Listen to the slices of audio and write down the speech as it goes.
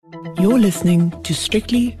You're listening to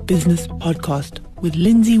Strictly Business Podcast with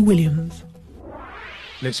Lindsay Williams.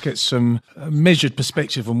 Let's get some measured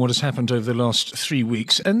perspective on what has happened over the last 3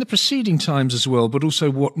 weeks and the preceding times as well, but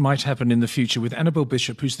also what might happen in the future with Annabel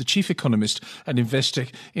Bishop, who's the chief economist at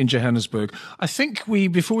Investec in Johannesburg. I think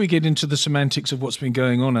before we get into the semantics of what's been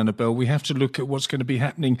going on, Annabel, we have to look at what's going to be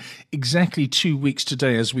happening exactly 2 weeks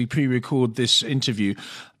today as we pre-record this interview.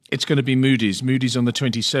 It's going to be Moody's on the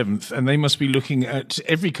 27th, and they must be looking at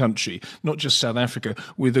every country, not just South Africa,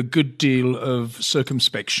 with a good deal of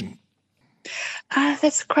circumspection.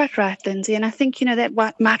 That's quite right, Lindsay. And I think,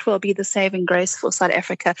 that might well be the saving grace for South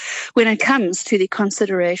Africa when it comes to the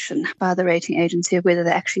consideration by the rating agency of whether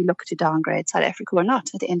they actually look to downgrade South Africa or not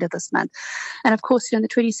at the end of this month. And of course, the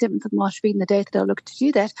 27th of March being the date that they'll look to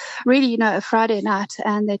do that, really, a Friday night,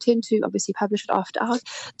 and they tend to obviously publish it after hours.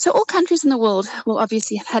 So all countries in the world will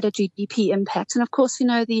obviously have had a GDP impact. And of course,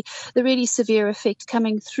 the really severe effect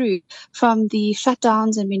coming through from the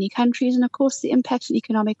shutdowns in many countries, and of course, the impact on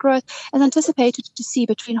economic growth as anticipated to see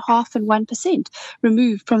between 0.5% and 1%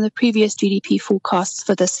 removed from the previous GDP forecasts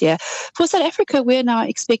for this year. For South Africa, we're now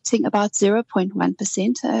expecting about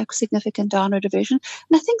 0.1%, a significant downward revision.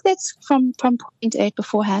 And I think that's from 0.8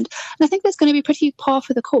 beforehand. And I think that's going to be pretty par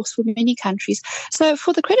for the course for many countries. So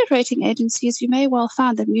for the credit rating agencies, you may well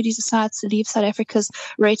find that Moody's decides to leave South Africa's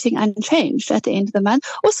rating unchanged at the end of the month.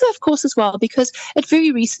 Also, of course, as well, because it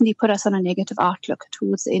very recently put us on a negative outlook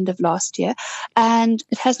towards the end of last year. And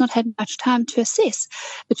it has not had much time to assess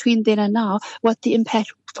between then and now what the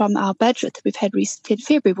impact from our budget that we've had recently in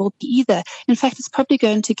February will be either. In fact, it's probably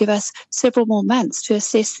going to give us several more months to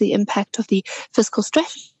assess the impact of the fiscal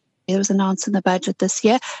strategy that was announced in the budget this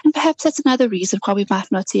year. And perhaps that's another reason why we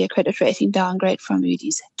might not see a credit rating downgrade from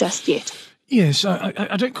Moody's just yet. Yes,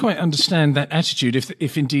 I don't quite understand that attitude,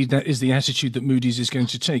 if indeed that is the attitude that Moody's is going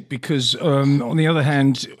to take, because on the other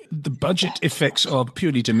hand, the budget effects are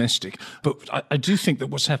purely domestic. But I do think that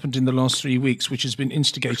what's happened in the last 3 weeks, which has been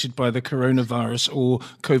instigated by the coronavirus or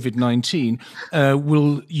COVID-19,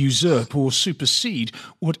 will usurp or supersede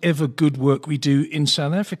whatever good work we do in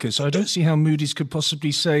South Africa. So I don't see how Moody's could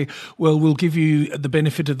possibly say, well, we'll give you the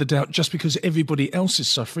benefit of the doubt just because everybody else is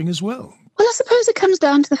suffering as well. Well, I suppose it comes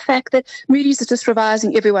down to the fact that Moody's is just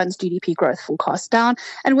revising everyone's GDP growth forecast down.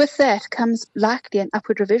 And with that comes likely an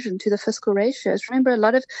upward revision to the fiscal ratios. Remember, a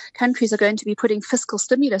lot of countries are going to be putting fiscal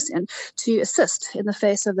stimulus in to assist in the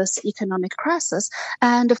face of this economic crisis.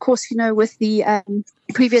 And of course, with the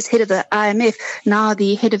previous head of the IMF, now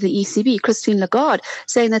the head of the ECB, Christine Lagarde,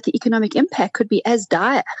 saying that the economic impact could be as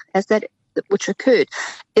dire as that which occurred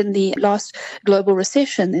in the last global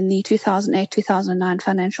recession in the 2008-2009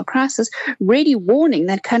 financial crisis, really warning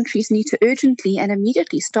that countries need to urgently and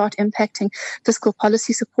immediately start impacting fiscal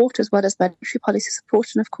policy support as well as budgetary policy support.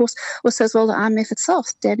 And of course, also as well, the IMF itself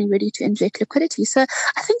standing ready to inject liquidity. So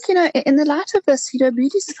I think, in the light of this,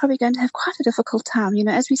 Moody's is probably going to have quite a difficult time.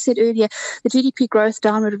 As we said earlier, the GDP growth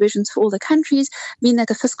downward revisions for all the countries mean that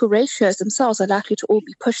the fiscal ratios themselves are likely to all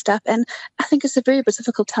be pushed up. And I think it's a very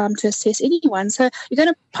difficult time to assess anyone. So you're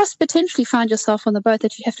going to potentially find yourself on the boat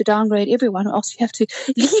that you have to downgrade everyone, or else you have to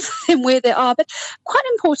leave them where they are. But quite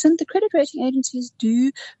important, the credit rating agencies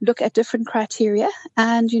do look at different criteria.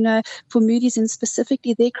 And, for Moody's and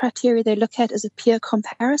specifically, their criteria they look at is a peer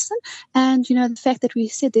comparison. And, the fact that we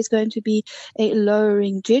said there's going to be a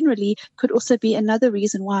lowering generally could also be another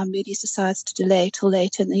reason why Moody's decides to delay till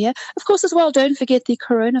later in the year. Of course, as well, don't forget the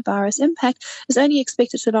coronavirus impact is only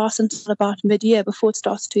expected to last until about mid-year before it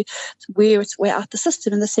starts to wear its way out the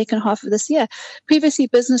system in the second half of this year. Previously,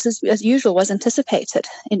 business as usual was anticipated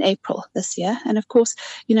in April this year. And of course,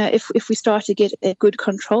 if we start to get a good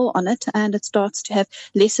control on it and it starts to have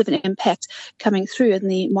less of an impact coming through in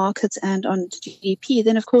the markets and on GDP,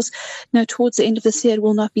 then of course, towards the end of this year, it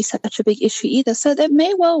will not be such a big issue either. So they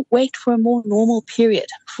may well wait for a more normal period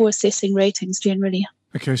for assessing ratings generally.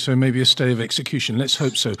 Okay, so maybe a stay of execution. Let's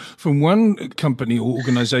hope so. From one company or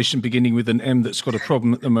organisation beginning with an M that's got a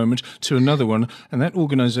problem at the moment to another one, and that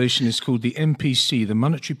organisation is called the MPC, the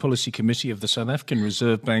Monetary Policy Committee of the South African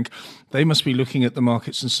Reserve Bank. They must be looking at the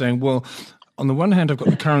markets and saying, well, on the one hand, I've got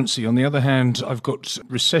the currency. On the other hand, I've got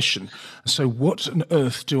recession. So what on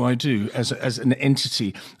earth do I do as an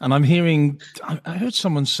entity? And I heard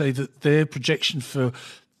someone say that their projection for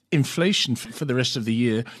inflation for the rest of the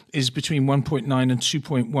year is between 1.9 and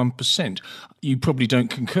 2.1%. You probably don't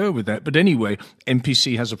concur with that. But anyway,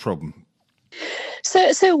 MPC has a problem.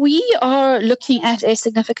 So we are looking at a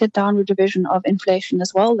significant downward revision of inflation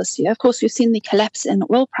as well this year. Of course, we've seen the collapse in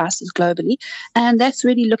oil prices globally, and that's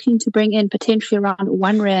really looking to bring in potentially around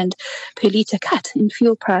R1 per litre cut in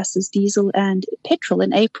fuel prices, diesel and petrol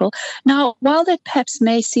in April. Now, while that perhaps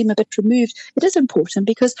may seem a bit removed, it is important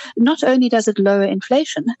because not only does it lower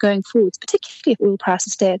inflation going forwards, particularly if oil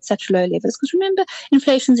prices stay at such low levels, because remember,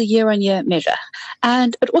 inflation is a year-on-year measure.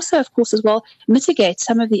 And it also, of course, as well, mitigates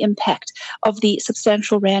some of the impact of the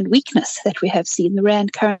substantial rand weakness that we have seen. The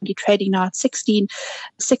rand currently trading now at 16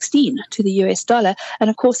 to the US dollar. And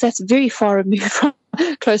of course, that's very far removed from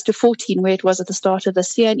close to 14 where it was at the start of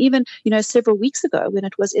this year, and even several weeks ago when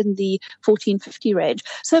it was in the 14.50 range.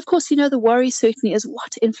 So of course the worry certainly is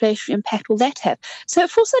what inflation impact will that have. So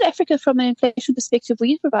for South Africa, from an inflation perspective,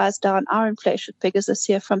 we've revised down our inflation figures this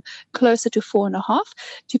year from closer to 4.5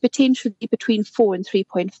 to potentially between 4 and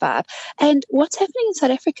 3.5. And what's happening in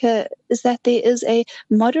South Africa is that there is a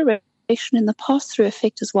moderate in the pass-through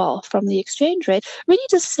effect as well from the exchange rate, really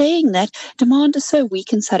just saying that demand is so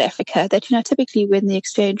weak in South Africa that, typically when the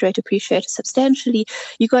exchange rate appreciated substantially,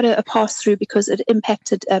 you got a pass-through because it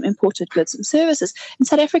impacted imported goods and services. In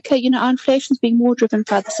South Africa, our inflation is being more driven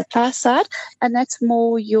by the supply side, and that's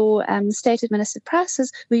more your state-administered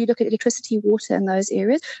prices where you look at electricity, water, and those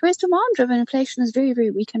areas, whereas demand-driven inflation is very,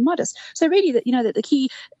 very weak and modest. So really, the key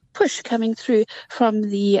push coming through from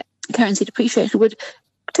the currency depreciation would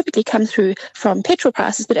typically come through from petrol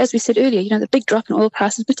prices, but as we said earlier, the big drop in oil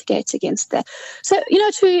prices mitigates against that. So,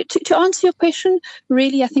 to answer your question,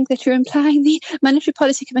 really, I think that you're implying the Monetary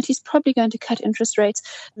Policy Committee is probably going to cut interest rates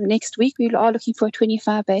next week. We are looking for a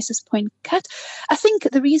 25 basis point cut. I think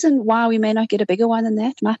the reason why we may not get a bigger one than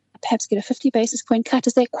that, might perhaps get a 50 basis point cut,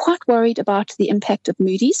 is they're quite worried about the impact of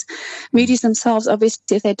Moody's. Moody's themselves,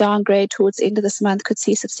 obviously, if they downgrade towards the end of this month, could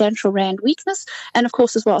see substantial rand weakness, and of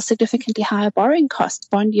course as well significantly higher borrowing costs.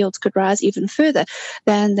 Bond yields could rise even further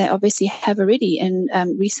than they obviously have already in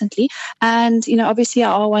recently. And obviously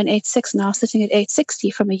our R186 now sitting at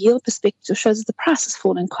 860 from a yield perspective shows that the price has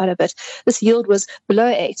fallen quite a bit. This yield was below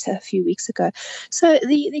 8 a few weeks ago. So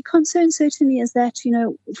the concern certainly is that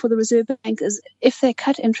for the Reserve Bank is if they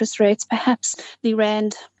cut interest rates, perhaps the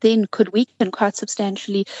rand then could weaken quite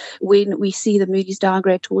substantially when we see the Moody's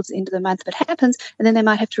downgrade towards the end of the month. If it happens, and then they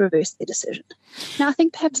might have to reverse their decision. Now, I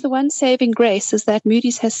think perhaps the one saving grace is that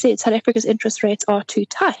Moody's has said South Africa's interest rates are too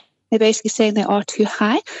tight. They're basically saying they are too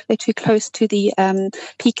high. They're too close to the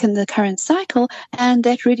peak in the current cycle. And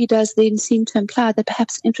that really does then seem to imply that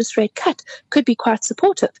perhaps an interest rate cut could be quite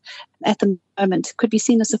supportive at the moment, could be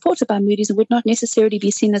seen as supported by Moody's and would not necessarily be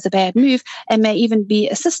seen as a bad move, and may even be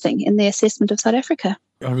assisting in their assessment of South Africa.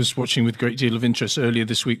 I was watching with a great deal of interest earlier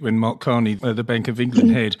this week when Mark Carney, the Bank of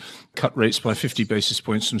England head, cut rates by 50 basis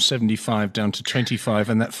points from 75 down to 25,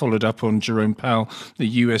 and that followed up on Jerome Powell, the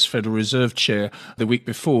US Federal Reserve Chair, the week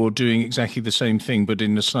before, doing exactly the same thing, but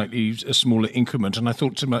in a smaller increment. And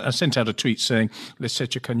I sent out a tweet saying,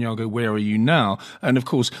 Lesetja Kanyago, where are you now? And of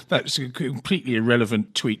course, that's a completely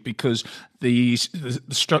irrelevant tweet because the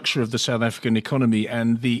structure of the South African economy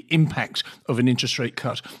and the impact of an interest rate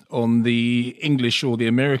cut on the English or the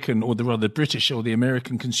American, or the rather British or the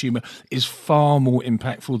American consumer is far more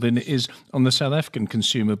impactful than it is on the South African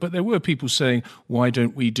consumer. But there were people saying, why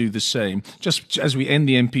don't we do the same? Just as we end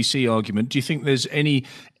the MPC argument, do you think there's any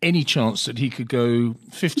chance that he could go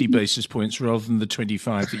 50 basis points rather than the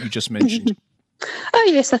 25 that you just mentioned? Oh,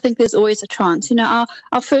 yes, I think there's always a chance. Our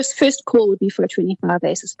first call would be for a 25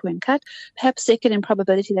 basis point cut. Perhaps second in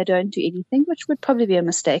probability they don't do anything, which would probably be a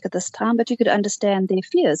mistake at this time, but you could understand their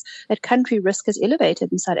fears that country risk has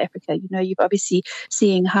elevated in South Africa. You've obviously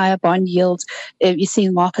seeing higher bond yields. You're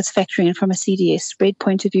seeing markets factoring in from a CDS spread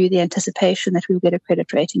point of view, the anticipation that we'll get a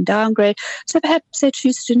credit rating downgrade. So perhaps they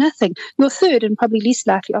choose to do nothing. Your third and probably least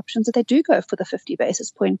likely option is that they do go for the 50 basis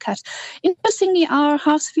point cut. Interestingly, our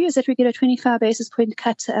house view is that we get a 25 basis point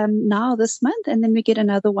cut now this month, and then we get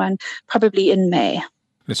another one probably in May.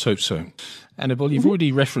 Let's hope so. Annabel, you've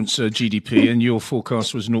already referenced GDP, and your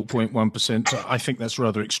forecast was 0.1%. I think that's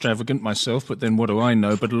rather extravagant myself, but then what do I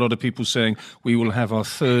know? But a lot of people saying we will have our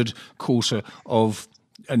third quarter of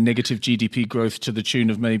a negative GDP growth to the tune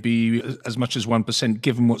of maybe as much as 1%,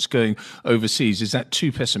 given what's going overseas. Is that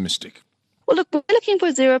too pessimistic? Well, look, we're looking for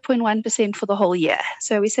 0.1% for the whole year.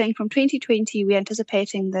 So we're saying from 2020, we're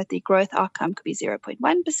anticipating that the growth outcome could be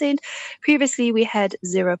 0.1%. Previously, we had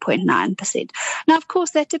 0.9%. Now, of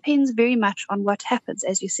course, that depends very much on what happens,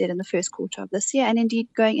 as you said, in the first quarter of this year and indeed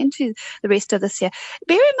going into the rest of this year.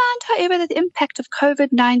 Bear in mind, however, that the impact of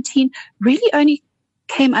COVID-19 really only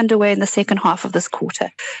came underway in the second half of this quarter.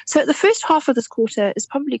 So the first half of this quarter is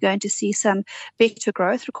probably going to see some better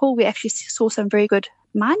growth. Recall, we actually saw some very good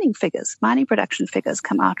mining production figures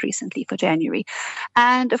come out recently for January.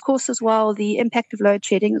 And of course, as well, the impact of load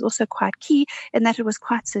shedding is also quite key in that it was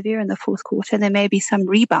quite severe in the fourth quarter, and there may be some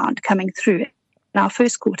rebound coming through in our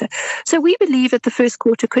first quarter. So we believe that the first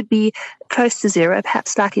quarter could be close to zero,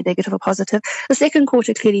 perhaps slightly negative or positive. The second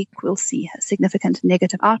quarter clearly will see a significant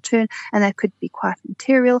negative outturn, and that could be quite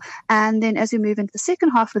material. And then as we move into the second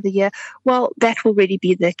half of the year, well, that will really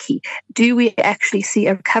be the key. Do we actually see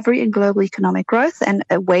a recovery in global economic growth and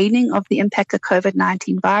a waning of the impact of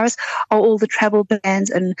COVID-19 virus? Are all the travel bans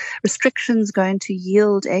and restrictions going to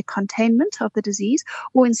yield a containment of the disease?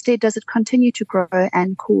 Or instead, does it continue to grow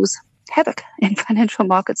and cause havoc in financial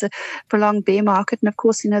markets, a prolonged bear market? And of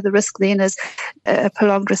course, the risk then is a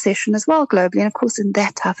prolonged recession as well globally. And of course, in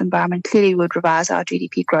that tough environment, clearly would revise our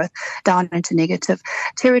GDP growth down into negative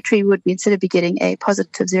territory. Would be, instead of be getting a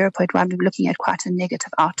positive 0.1, we'd be looking at quite a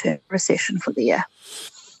negative outturn recession for the year.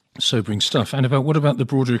 Sobering stuff. Annabel, what about the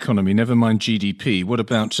broader economy? Never mind GDP. What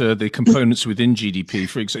about the components within GDP?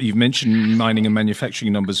 For example, you've mentioned mining and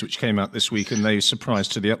manufacturing numbers, which came out this week, and they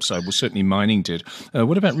surprised to the upside. Well, certainly mining did.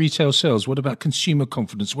 What about retail sales? What about consumer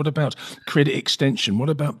confidence? What about credit extension? What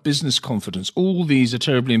about business confidence? All these are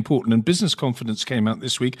terribly important. And business confidence came out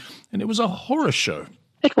this week, and it was a horror show.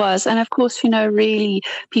 It was. And of course, really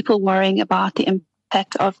people worrying about the impact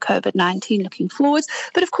of COVID-19 looking forwards,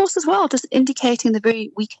 but of course as well, just indicating the very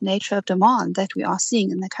weak nature of demand that we are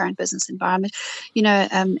seeing in the current business environment.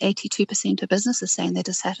 82% of businesses saying they're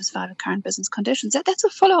dissatisfied with current business conditions. That's a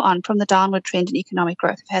follow-on from the downward trend in economic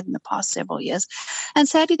growth we've had in the past several years. And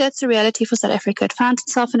sadly, that's the reality for South Africa. It found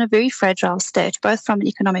itself in a very fragile state, both from an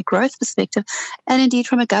economic growth perspective and indeed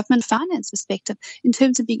from a government finance perspective, in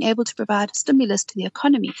terms of being able to provide stimulus to the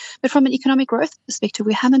economy. But from an economic growth perspective,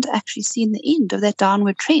 we haven't actually seen the end of that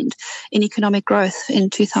downward trend in economic growth in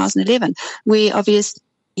 2011. We obviously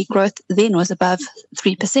growth then was above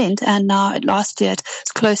 3%, and now last year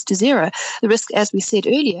it's close to zero. The risk, as we said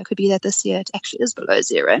earlier, could be that this year it actually is below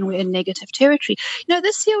zero and we're in negative territory.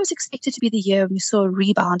 This year was expected to be the year when we saw a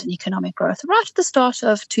rebound in economic growth. Right at the start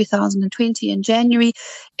of 2020 in January,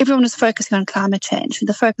 everyone was focusing on climate change.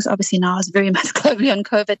 The focus obviously now is very much globally on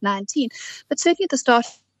COVID-19, but certainly at the start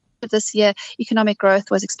of this year, economic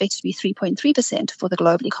growth was expected to be 3.3% for the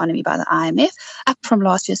global economy by the IMF, up from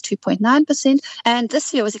last year's 2.9%. And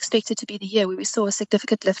this year was expected to be the year where we saw a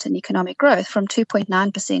significant lift in economic growth from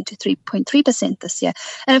 2.9% to 3.3% this year.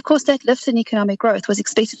 And of course, that lift in economic growth was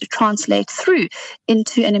expected to translate through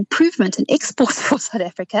into an improvement in exports for South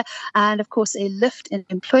Africa, and of course, a lift in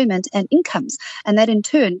employment and incomes. And that in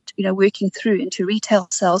turn, working through into retail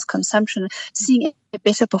sales, consumption, seeing a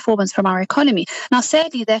better performance from our economy. Now,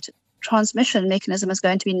 sadly, that transmission mechanism is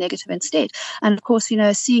going to be negative instead. And of course,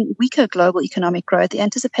 seeing weaker global economic growth, the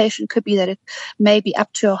anticipation could be that it may be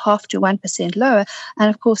up to 0.5% to 1% lower. And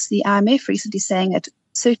of course, the IMF recently saying it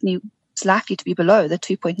certainly is likely to be below the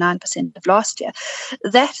 2.9% of last year.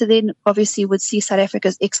 That then obviously would see South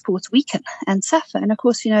Africa's exports weaken and suffer. And of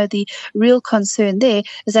course, the real concern there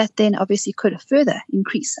is that then obviously could further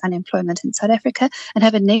increase unemployment in South Africa and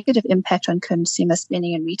have a negative impact on consumer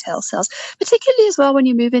spending and retail sales, particularly as well when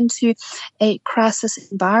you move into a crisis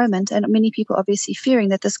environment. And many people obviously fearing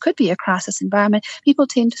that this could be a crisis environment. People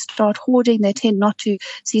tend to start hoarding. They tend not to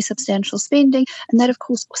see substantial spending. And that, of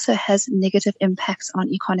course, also has negative impacts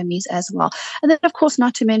on economies as well. And then, of course,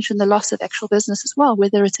 not to mention the loss of actual business as well,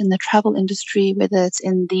 whether it's in the travel industry, whether it's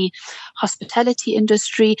in the hospitality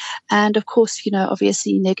industry, and of course,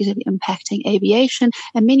 obviously negatively impacting aviation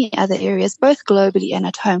and many other areas, both globally and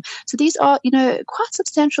at home. So these are, quite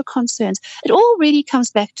substantial concerns. It all really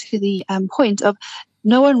comes back to the point of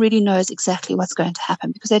no one really knows exactly what's going to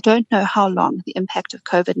happen because they don't know how long the impact of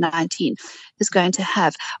COVID-19 is going to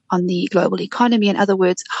have on the global economy. In other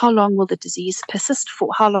words, how long will the disease persist for?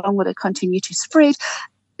 How long will it continue to spread?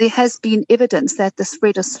 There has been evidence that the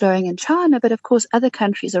spread is slowing in China, but of course, other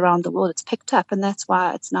countries around the world, it's picked up, and that's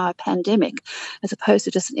why it's now a pandemic as opposed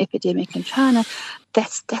to just an epidemic in China.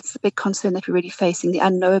 That's the big concern that we're really facing, the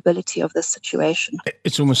unknowability of this situation.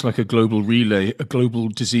 It's almost like a global relay, a global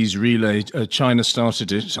disease relay. China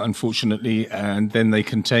started it, unfortunately, and then they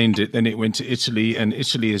contained it. Then it went to Italy, and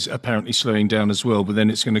Italy is apparently slowing down as well. But then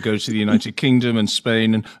it's going to go to the United Kingdom and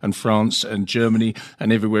Spain and France and Germany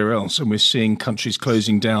and everywhere else. And we're seeing countries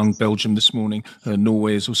closing down. Belgium this morning,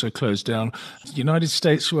 Norway is also closed down. The United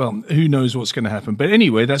States, well, who knows what's going to happen. But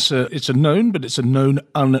anyway, it's a known, but it's a known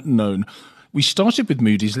unknown. We started with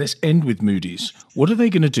Moody's, let's end with Moody's. What are they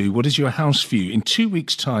going to do? What is your house view? In 2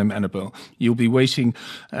 weeks' time, Annabel, you'll be waiting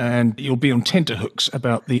and you'll be on tenterhooks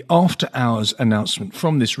about the after-hours announcement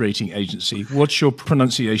from this rating agency. What's your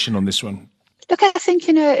pronunciation on this one? Look, I think,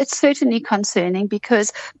 it's certainly concerning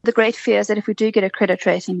because the great fear is that if we do get a credit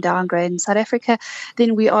rating downgrade in South Africa,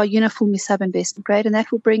 then we are uniformly sub-investment grade, and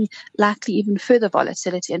that will bring likely even further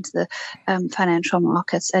volatility into the financial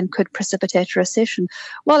markets and could precipitate a recession.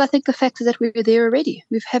 Well, I think the fact is that we were there already.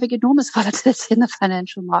 We're having enormous volatility in the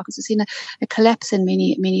financial markets. We've seen a collapse in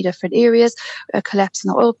many, many different areas, a collapse in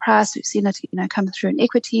the oil price. We've seen it, come through in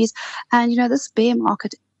equities. And, this bear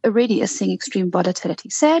market already is seeing extreme volatility.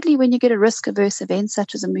 Sadly, when you get a risk-averse event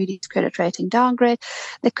such as a Moody's credit rating downgrade,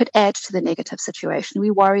 that could add to the negative situation. We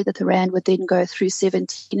worry that the rand would then go through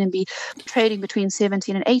 17 and be trading between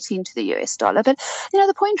 17 and 18 to the US dollar. But,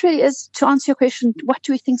 the point really is, to answer your question, what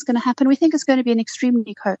do we think is going to happen? We think it's going to be an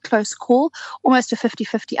extremely close call, almost a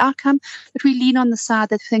 50-50 outcome. But we lean on the side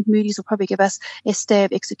that think Moody's will probably give us a stay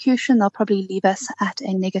of execution. They'll probably leave us at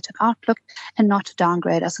a negative outlook and not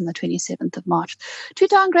downgrade us on the 27th of March. To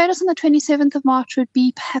downgrade us on the 27th of March would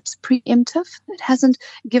be perhaps preemptive. It hasn't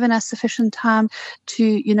given us sufficient time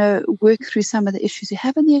to, work through some of the issues we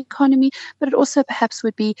have in the economy, but it also perhaps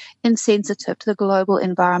would be insensitive to the global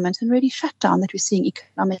environment and really shutdown that we're seeing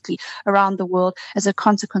economically around the world as a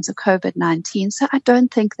consequence of COVID-19. So I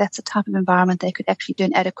don't think that's a type of environment they could actually do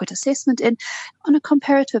an adequate assessment in on a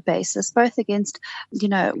comparative basis, both against,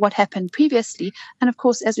 what happened previously and, of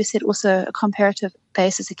course, as we said, also a comparative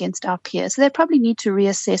basis against our peers. So they probably need to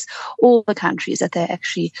reassess all the countries that they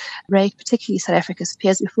actually rate, particularly South Africa's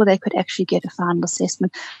peers, before they could actually get a final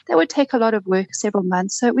assessment. That would take a lot of work, several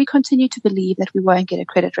months. So we continue to believe that we won't get a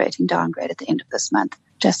credit rating downgrade at the end of this month,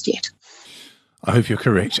 just yet. I hope you're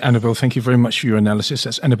correct. Annabel, thank you very much for your analysis.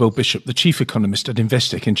 That's Annabel Bishop, the Chief Economist at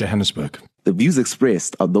Investec in Johannesburg. The views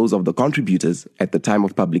expressed are those of the contributors at the time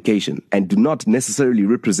of publication and do not necessarily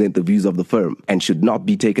represent the views of the firm and should not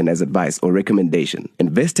be taken as advice or recommendation.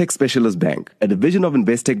 Investec Specialist Bank, a division of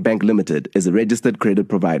Investec Bank Limited, is a registered credit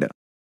provider.